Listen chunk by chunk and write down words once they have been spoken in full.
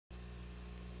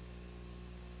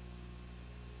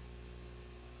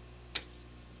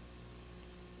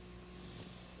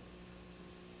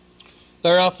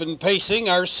They're off and pacing.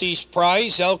 RC's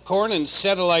Prize, Elkhorn, and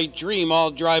Satellite Dream all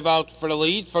drive out for the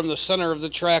lead. From the center of the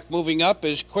track moving up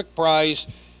is Quick Prize.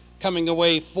 Coming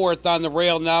away fourth on the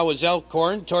rail now is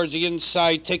Elkhorn. Towards the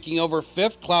inside, taking over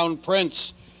fifth, Clown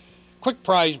Prince. Quick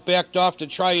Prize backed off to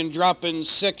try and drop in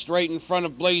sixth, right in front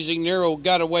of Blazing Nero.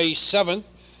 Got away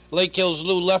seventh. Lake Hills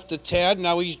Lou left a tad.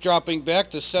 Now he's dropping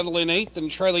back to settle in eighth and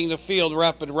trailing the field,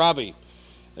 Rapid Robbie.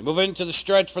 They move into the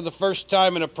stretch for the first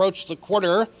time and approach the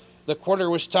quarter. The quarter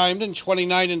was timed in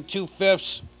 29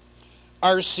 2/5.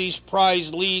 RC's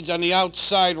Prize leads on the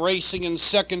outside, racing in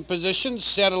second position.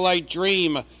 Satellite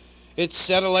Dream. It's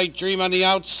Satellite Dream on the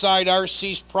outside,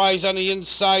 RC's Prize on the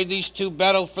inside. These two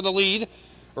battle for the lead.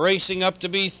 Racing up to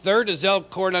be third is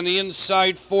Elkhorn on the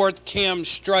inside, fourth, Cam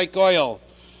Strike Oil.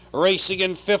 Racing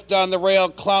in fifth on the rail,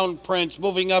 Clown Prince.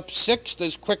 Moving up sixth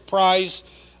is Quick Prize.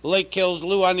 Lake Hills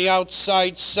Lou on the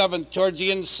outside, seventh. Towards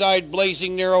the inside,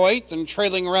 Blazing Nero, eighth, and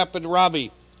trailing Rapid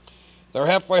Robbie. They're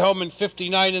halfway home in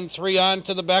 59 3 on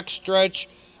to the backstretch.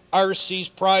 RC's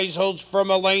Prize holds firm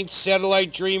a length.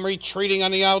 Satellite Dream retreating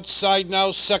on the outside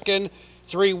now, second.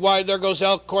 3 wide, there goes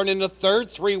Elkhorn in the third.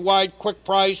 3 wide, Quick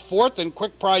Prize fourth, and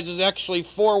Quick Prize is actually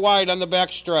 4 wide on the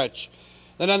backstretch.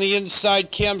 Then on the inside,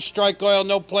 Cam Strike Oil,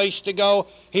 no place to go.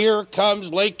 Here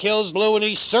comes Lake Hills Lou, and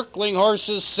he's circling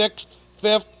horses sixth,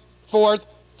 fifth, fourth,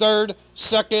 third,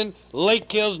 second.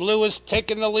 Lake Hills Lou is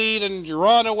taking the lead and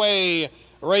drawn away.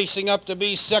 Racing up to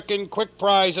be second, Quick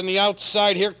Prize on the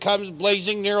outside. Here comes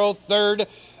Blazing Nero third.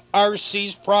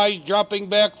 RC's Prize dropping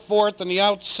back fourth, on the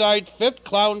outside fifth,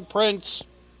 Clown Prince.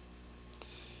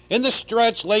 In the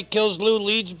stretch, Lake Hills Lou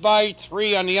leads by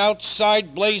 3. On the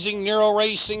outside, Blazing Nero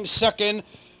racing second.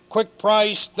 Quick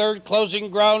Prize third, closing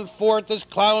ground fourth is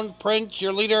Clown Prince,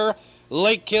 your leader.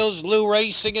 Lake Hills Lou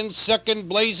racing in second,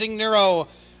 Blazing Nero.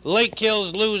 Lake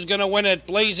Hills Lou's going to win it.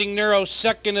 Blazing Nero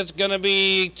second. It's going to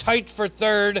be tight for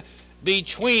third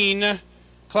between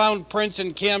Clown Prince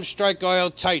and Cam Strike Oil,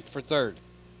 tight for third.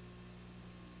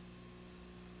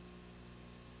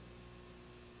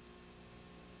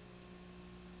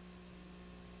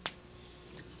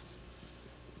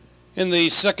 In the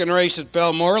second race at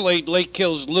Balmoral, 8 Lake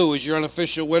Hills Lou is your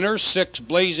unofficial winner. 6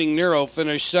 Blazing Nero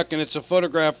finished second. It's a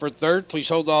photograph for third. Please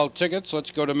hold all tickets.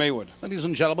 Let's go to Maywood. Ladies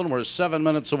and gentlemen, we're 7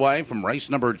 minutes away from race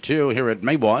number 2 here at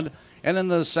Maywood. And in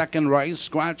the second race,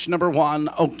 scratch number 1,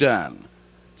 Oakton.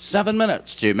 7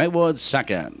 minutes to Maywood's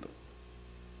second.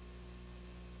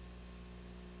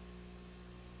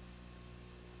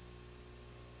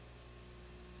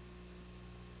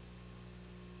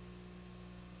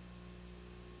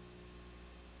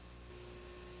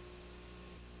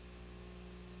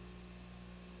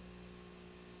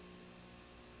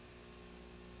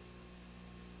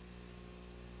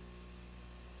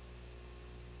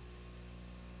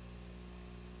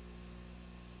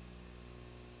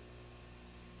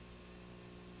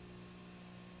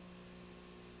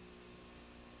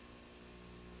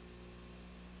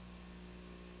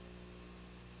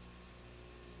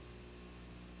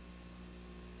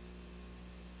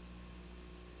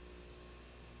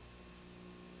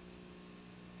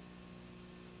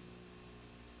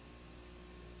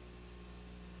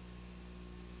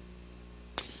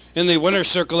 In the winner's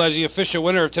circle as the official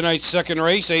winner of tonight's second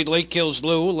race, 8 Lake Hills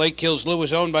Lou. Lake Hills Lou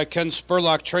is owned by Ken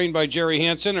Spurlock, trained by Jerry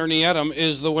Hansen. Ernie Adam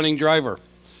is the winning driver.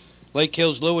 Lake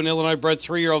Hills Lou, an Illinois-bred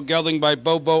 3-year-old gelding by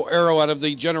Bobo Arrow out of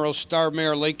the General Star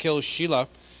mare Lake Hills Sheila.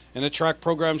 And a track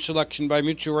program selection by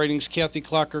Mutual Ratings, Kathy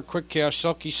Clocker, Quick Cash,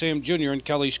 Sulky Sam Jr., and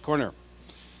Kelly's Corner.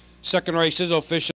 Second race is official.